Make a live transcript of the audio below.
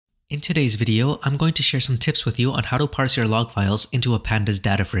In today's video, I'm going to share some tips with you on how to parse your log files into a Pandas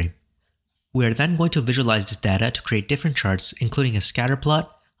data frame. We are then going to visualize this data to create different charts, including a scatter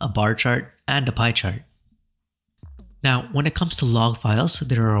plot, a bar chart, and a pie chart. Now, when it comes to log files,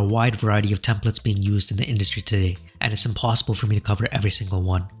 there are a wide variety of templates being used in the industry today, and it's impossible for me to cover every single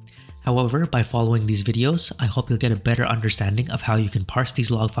one. However, by following these videos, I hope you'll get a better understanding of how you can parse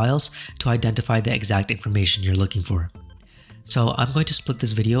these log files to identify the exact information you're looking for. So I'm going to split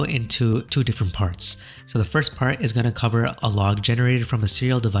this video into two different parts. So the first part is going to cover a log generated from a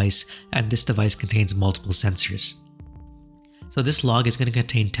serial device, and this device contains multiple sensors. So this log is going to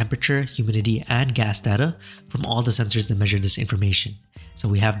contain temperature, humidity, and gas data from all the sensors that measure this information. So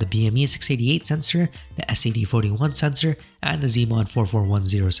we have the BME 688 sensor, the SAD41 sensor, and the ZMOD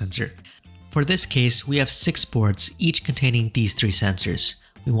 4410 sensor. For this case, we have 6 boards, each containing these 3 sensors.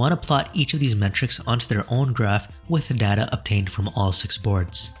 We want to plot each of these metrics onto their own graph with the data obtained from all 6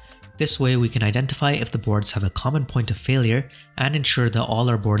 boards. This way we can identify if the boards have a common point of failure and ensure that all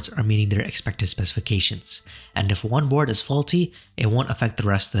our boards are meeting their expected specifications. And if one board is faulty, it won't affect the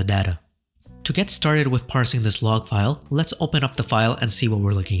rest of the data. To get started with parsing this log file, let's open up the file and see what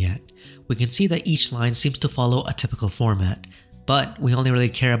we're looking at. We can see that each line seems to follow a typical format. But we only really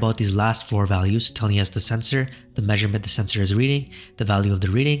care about these last 4 values telling us the sensor, the measurement the sensor is reading, the value of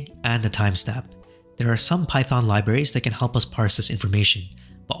the reading, and the timestamp. There are some Python libraries that can help us parse this information,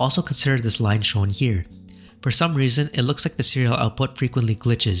 but also consider this line shown here. For some reason, it looks like the serial output frequently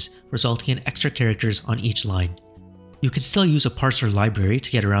glitches, resulting in extra characters on each line. You can still use a parser library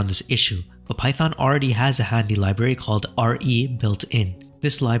to get around this issue, but Python already has a handy library called RE built in.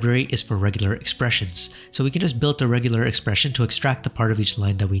 This library is for regular expressions, so we can just build a regular expression to extract the part of each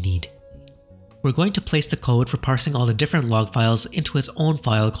line that we need. We're going to place the code for parsing all the different log files into its own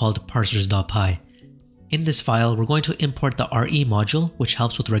file called parsers.py. In this file, we're going to import the RE module, which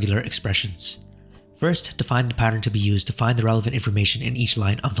helps with regular expressions. First, define the pattern to be used to find the relevant information in each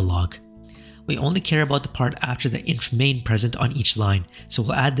line of the log. We only care about the part after the inf main present on each line, so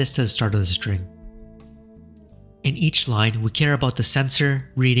we'll add this to the start of the string. In each line, we care about the sensor,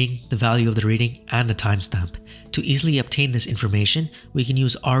 reading, the value of the reading, and the timestamp. To easily obtain this information, we can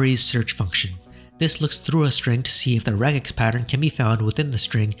use Re's search function. This looks through a string to see if the regex pattern can be found within the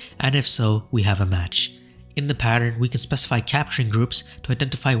string, and if so, we have a match. In the pattern, we can specify capturing groups to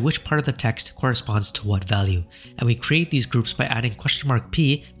identify which part of the text corresponds to what value, and we create these groups by adding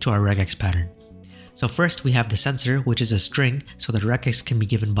 $p to our regex pattern. So first we have the sensor, which is a string, so the regex can be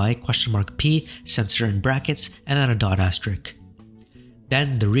given by $p, sensor in brackets, and then a dot asterisk.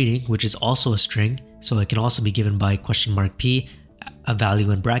 Then the reading, which is also a string, so it can also be given by $p, a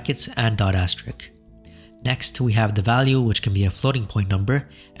value in brackets, and dot asterisk. Next we have the value, which can be a floating point number,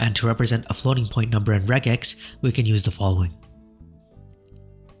 and to represent a floating point number in regex, we can use the following.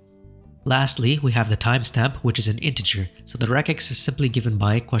 Lastly, we have the timestamp, which is an integer, so the regex is simply given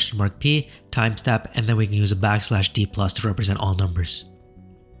by $p, timestamp, and then we can use a \d+ to represent all numbers.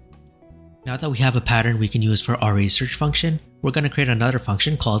 Now that we have a pattern we can use for Re's search function, we're going to create another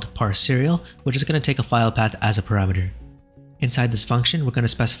function called parseSerial, which is going to take a file path as a parameter. Inside this function, we're going to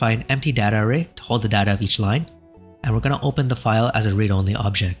specify an empty data array to hold the data of each line, and we're going to open the file as a read-only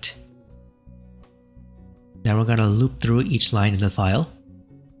object. Then we're going to loop through each line in the file.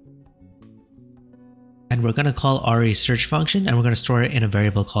 And we're going to call Re's search function, and we're going to store it in a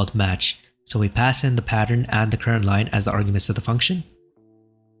variable called match. So we pass in the pattern and the current line as the arguments of the function.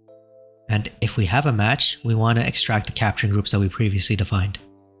 And if we have a match, we want to extract the capturing groups that we previously defined.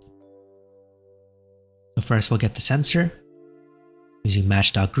 So first we'll get the sensor using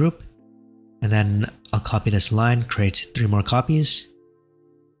match.group, and then I'll copy this line, create 3 more copies,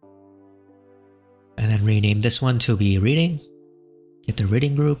 and then rename this one to be reading, get the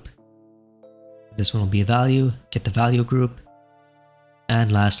reading group. This one will be value, get the value group, and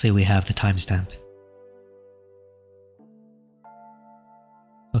lastly we have the timestamp.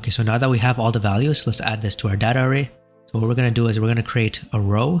 Okay, so now that we have all the values, let's add this to our data array. So what we're going to do is we're going to create a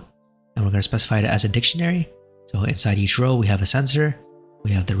row, and we're going to specify it as a dictionary. So inside each row we have a sensor,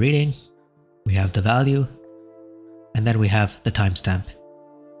 we have the reading, we have the value, and then we have the timestamp.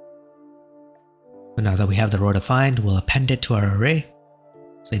 So now that we have the row defined, we'll append it to our array.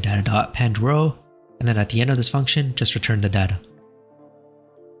 Say data.append row, and then at the end of this function, just return the data.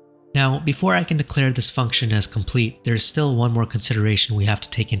 Now, before I can declare this function as complete, there's still one more consideration we have to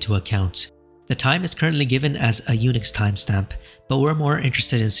take into account. The time is currently given as a Unix timestamp, but we're more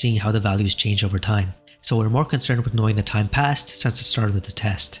interested in seeing how the values change over time. So we're more concerned with knowing the time passed since the start of the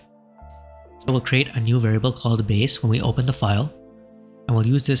test. So we'll create a new variable called base when we open the file, and we'll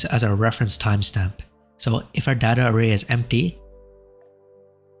use this as our reference timestamp. So if our data array is empty,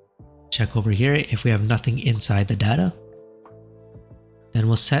 check over here if we have nothing inside the data. Then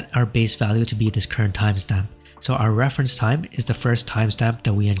we'll set our base value to be this current timestamp. So our reference time is the first timestamp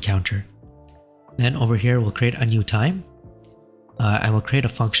that we encounter. Then over here, we'll create a new time. And we'll create a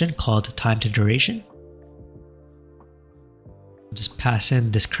function called time to duration. Just pass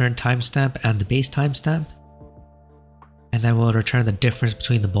in this current timestamp and the base timestamp. And then we'll return the difference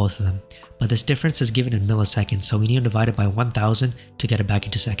between the both of them. But this difference is given in milliseconds, so we need to divide it by 1000 to get it back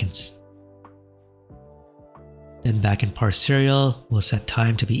into seconds. Then back in parse serial, we'll set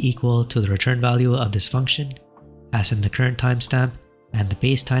time to be equal to the return value of this function, pass in the current timestamp and the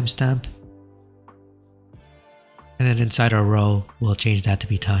base timestamp. And then inside our row, we'll change that to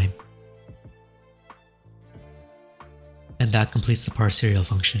be time. And that completes the parse serial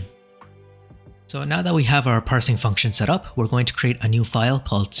function. So now that we have our parsing function set up, we're going to create a new file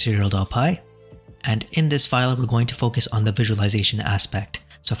called serial.py. And in this file, we're going to focus on the visualization aspect.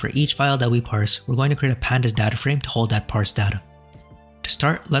 So for each file that we parse, we're going to create a pandas data frame to hold that parsed data. To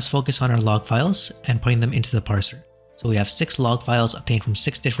start, let's focus on our log files and putting them into the parser. So we have 6 log files obtained from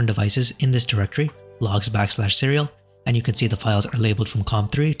 6 different devices in this directory, logs/serial, and you can see the files are labeled from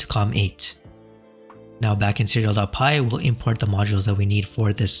COM3 to COM8. Now back in serial.py, we'll import the modules that we need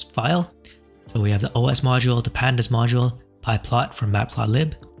for this file. So we have the OS module, the pandas module, pyplot from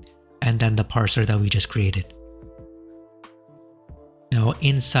matplotlib, and then the parser that we just created. Now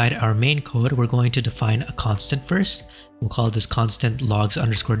inside our main code, we're going to define a constant first. We'll call this constant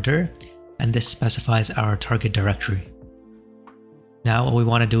logs_dir, and this specifies our target directory. Now what we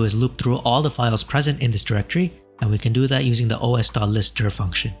want to do is loop through all the files present in this directory, and we can do that using the os.listdir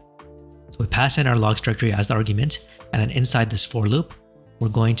function. So we pass in our logs directory as the argument, and then inside this for loop, we're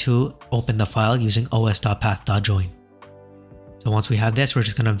going to open the file using os.path.join. So once we have this, we're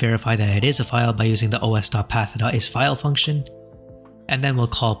just going to verify that it is a file by using the os.path.isFile function, and then we'll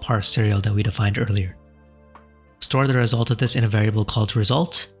call parse serial that we defined earlier. Store the result of this in a variable called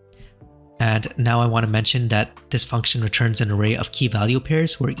result. And now I want to mention that this function returns an array of key value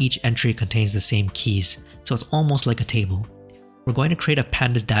pairs where each entry contains the same keys. So it's almost like a table. We're going to create a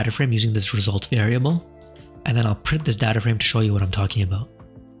pandas data frame using this result variable. And then I'll print this data frame to show you what I'm talking about.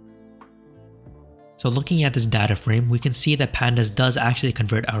 So looking at this data frame, we can see that pandas does actually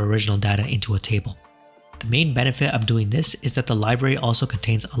convert our original data into a table. The main benefit of doing this is that the library also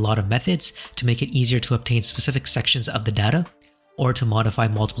contains a lot of methods to make it easier to obtain specific sections of the data or to modify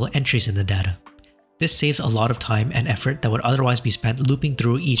multiple entries in the data. This saves a lot of time and effort that would otherwise be spent looping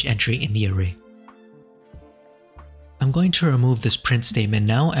through each entry in the array. I'm going to remove this print statement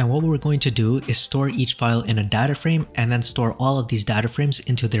now, and what we're going to do is store each file in a data frame and then store all of these data frames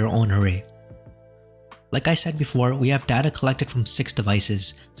into their own array. Like I said before, we have data collected from 6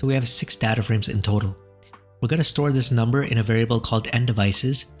 devices, so we have 6 data frames in total. We're going to store this number in a variable called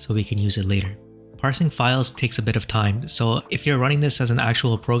nDevices so we can use it later. Parsing files takes a bit of time, so if you're running this as an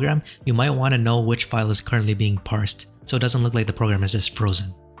actual program, you might want to know which file is currently being parsed, so it doesn't look like the program is just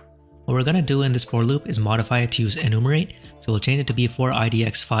frozen. What we're going to do in this for loop is modify it to use enumerate, so we'll change it to be for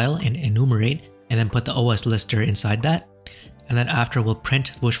idx file and enumerate, and then put the os lister inside that, and then after we'll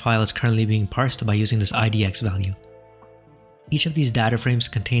print which file is currently being parsed by using this idx value. Each of these data frames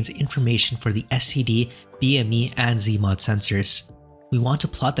contains information for the SCD, BME, and ZMod sensors. We want to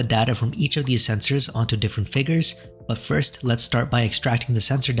plot the data from each of these sensors onto different figures, but first let's start by extracting the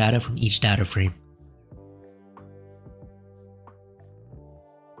sensor data from each data frame.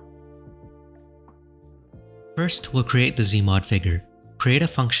 First, we'll create the ZMod figure. Create a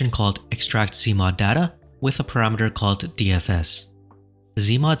function called extract ZMod data with a parameter called DFS. The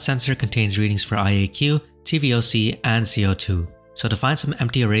ZMod sensor contains readings for IAQ, TVOC, and CO2, so define some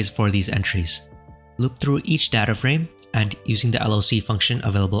empty arrays for these entries. Loop through each data frame, and using the LOC function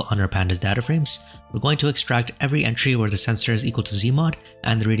available on our pandas data frames, we're going to extract every entry where the sensor is equal to ZMod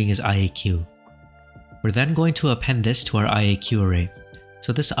and the reading is IAQ. We're then going to append this to our IAQ array.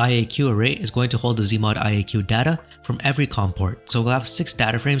 So this IAQ array is going to hold the ZMod IAQ data from every COM port, so we'll have 6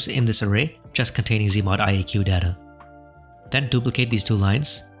 data frames in this array just containing ZMod IAQ data. Then duplicate these 2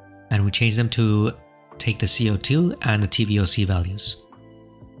 lines, and we change them to take the CO2 and the TVOC values.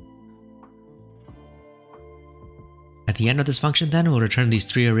 At the end of this function then, we'll return these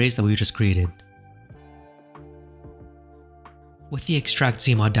 3 arrays that we just created. With the extract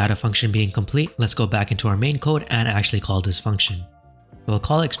ZMod data function being complete, let's go back into our main code and actually call this function. We'll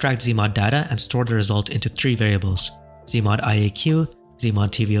call extract ZMod data and store the result into 3 variables, ZMod IAQ, ZMod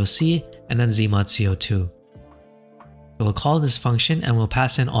TVOC, and then ZMod CO2. We'll call this function and we'll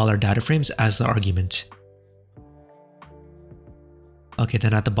pass in all our data frames as the argument. Okay,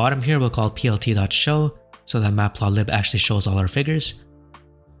 then at the bottom here, we'll call plt.show so that matplotlib actually shows all our figures.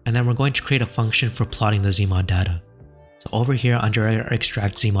 And and then we're going to create a function for plotting the Zmod data. So over here under our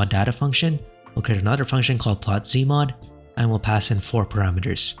extract Zmod data function, we'll create another function called plot Zmod, and we'll pass in 4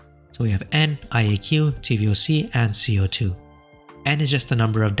 parameters. So we have n, IAQ, TVOC, and CO2. N is just the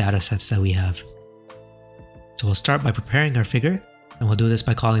number of data sets that we have. So we'll start by preparing our figure, and we'll do this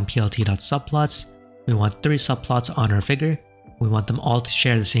by calling plt.subplots. We want 3 subplots on our figure. We want them all to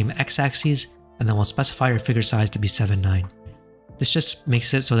share the same x-axis, and then we'll specify our figure size to be 7:9. This just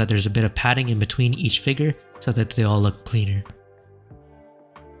makes it so that there's a bit of padding in between each figure so that they all look cleaner.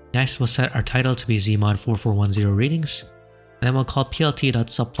 Next, we'll set our title to be Zmod 4410 readings, and then we'll call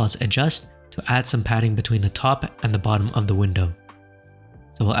plt.subplots_adjust to add some padding between the top and the bottom of the window.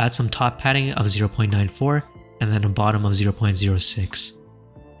 So we'll add some top padding of 0.94 and then a bottom of 0.06.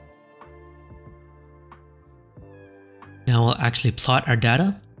 Now we'll actually plot our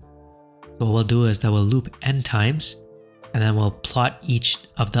data. So what we'll do is that we'll loop n times, and then we'll plot each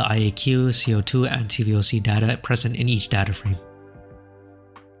of the IAQ, CO2, and TVOC data present in each data frame.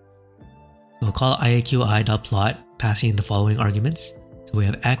 We'll call IAQi.plot, passing in the following arguments. So we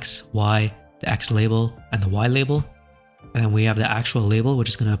have x, y, the x label, and the y label. And then we have the actual label, which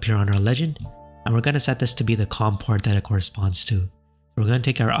is going to appear on our legend. And we're going to set this to be the COM port that it corresponds to. So we're going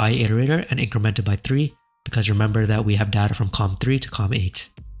to take our I iterator and increment it by 3, because remember that we have data from COM3 to COM8.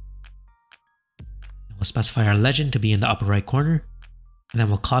 We'll specify our legend to be in the upper right corner, and then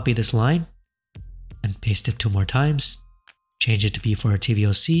we'll copy this line and paste it 2 more times, change it to be for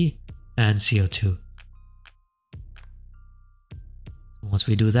TVOC and CO2. Once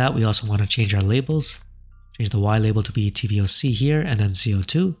we do that, we also want to change our labels, change the Y label to be TVOC here and then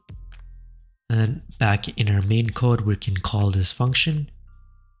CO2. And then back in our main code, we can call this function.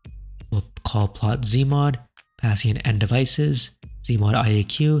 We'll call plot Zmod, passing in n devices, Zmod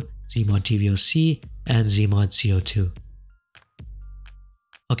IAQ, Zmod TVOC, and Zmod CO2.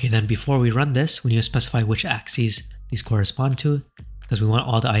 Okay, then before we run this, we need to specify which axes these correspond to, because we want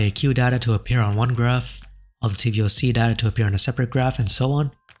all the IAQ data to appear on one graph, all the TVOC data to appear on a separate graph, and so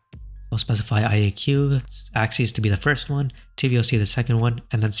on. We'll specify IAQ axes to be the first one, TVOC the second one,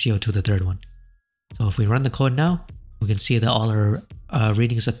 and then CO2 the third one. So if we run the code now, we can see that all our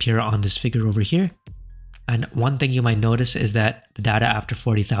readings appear on this figure over here. And one thing you might notice is that the data after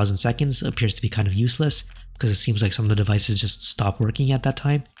 40,000 seconds appears to be kind of useless, because it seems like some of the devices just stop working at that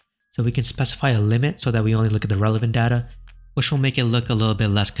time. So we can specify a limit so that we only look at the relevant data, which will make it look a little bit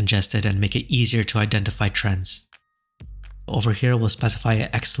less congested and make it easier to identify trends. Over here, we'll specify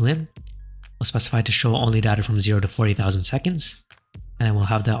xlim. We'll specify to show only data from 0 to 40,000 seconds, and then we'll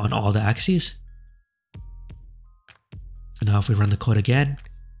have that on all the axes. So now if we run the code again,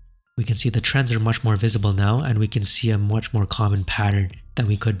 we can see the trends are much more visible now, and we can see a much more common pattern than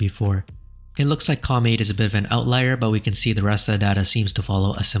we could before. It looks like COM8 is a bit of an outlier, but we can see the rest of the data seems to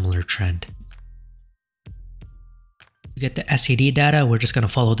follow a similar trend. To get the SCD data, we're just going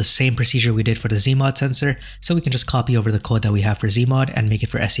to follow the same procedure we did for the Zmod sensor, so we can just copy over the code that we have for Zmod and make it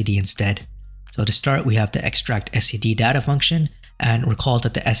for SCD instead. So to start, we have the extract SCD data function, and recall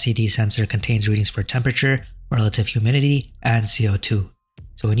that the SCD sensor contains readings for temperature, relative humidity, and CO2.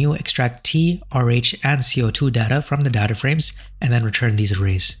 So when you extract T, RH, and CO2 data from the data frames, and then return these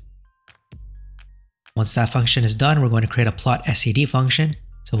arrays. Once that function is done, we're going to create a plot SCD function.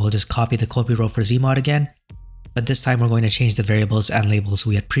 So we'll just copy the code we wrote for Zmod again, but this time we're going to change the variables and labels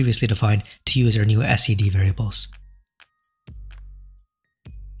we had previously defined to use our new SCD variables.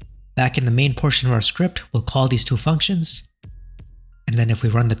 Back in the main portion of our script, we'll call these 2 functions, and then if we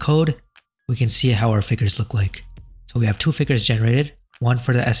run the code, we can see how our figures look like. So we have 2 figures generated, one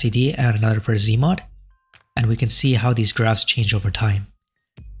for the SCD and another for Zmod, and we can see how these graphs change over time.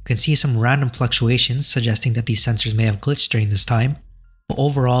 You can see some random fluctuations suggesting that these sensors may have glitched during this time, but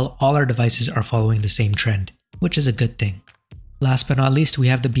overall all our devices are following the same trend, which is a good thing. Last but not least, we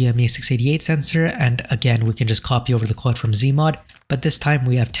have the BME688 sensor, and again we can just copy over the code from Zmod, but this time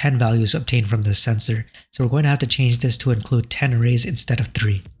we have 10 values obtained from this sensor, so we're going to have to change this to include 10 arrays instead of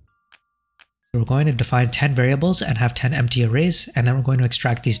 3. So we're going to define 10 variables and have 10 empty arrays, and then we're going to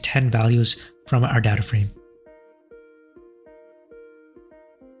extract these 10 values from our data frame.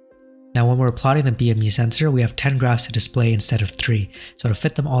 Now when we're plotting the BME sensor, we have 10 graphs to display instead of 3. So to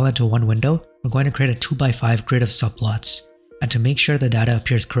fit them all into one window, we're going to create a 2x5 grid of subplots. And to make sure the data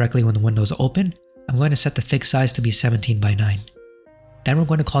appears correctly when the window is open, I'm going to set the fig size to be 17:9. Then we're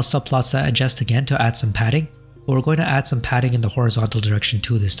going to call subplots.adjust again to add some padding, but we're going to add some padding in the horizontal direction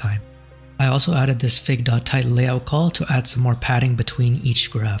too this time. I also added this fig.titleLayout call to add some more padding between each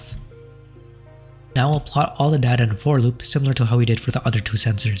graph. Now we'll plot all the data in a for loop similar to how we did for the other 2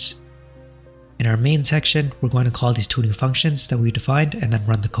 sensors. In our main section, we're going to call these two new functions that we defined and then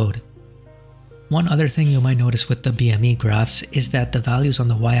run the code. One other thing you might notice with the BME graphs is that the values on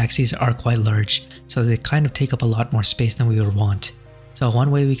the y-axis are quite large, so they kind of take up a lot more space than we would want. So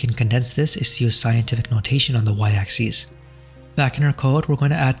one way we can condense this is to use scientific notation on the y-axis. Back in our code, we're going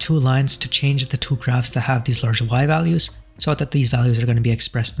to add 2 lines to change the 2 graphs that have these large y values so that these values are going to be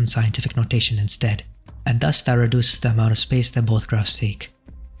expressed in scientific notation instead, and thus that reduces the amount of space that both graphs take.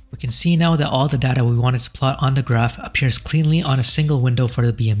 We can see now that all the data we wanted to plot on the graph appears cleanly on a single window for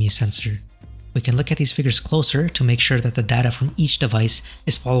the BME sensor. We can look at these figures closer to make sure that the data from each device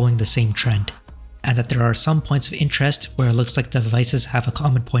is following the same trend, and that there are some points of interest where it looks like the devices have a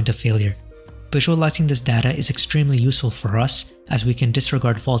common point of failure. Visualizing this data is extremely useful for us as we can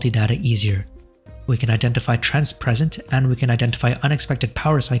disregard faulty data easier. We can identify trends present and we can identify unexpected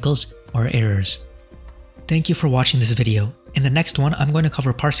power cycles or errors. Thank you for watching this video. In the next one, I'm going to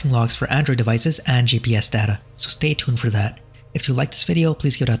cover parsing logs for Android devices and GPS data, so stay tuned for that. If you like this video,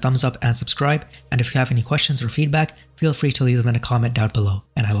 please give it a thumbs up and subscribe, and if you have any questions or feedback, feel free to leave them in a comment down below,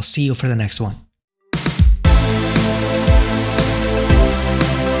 and I will see you for the next one.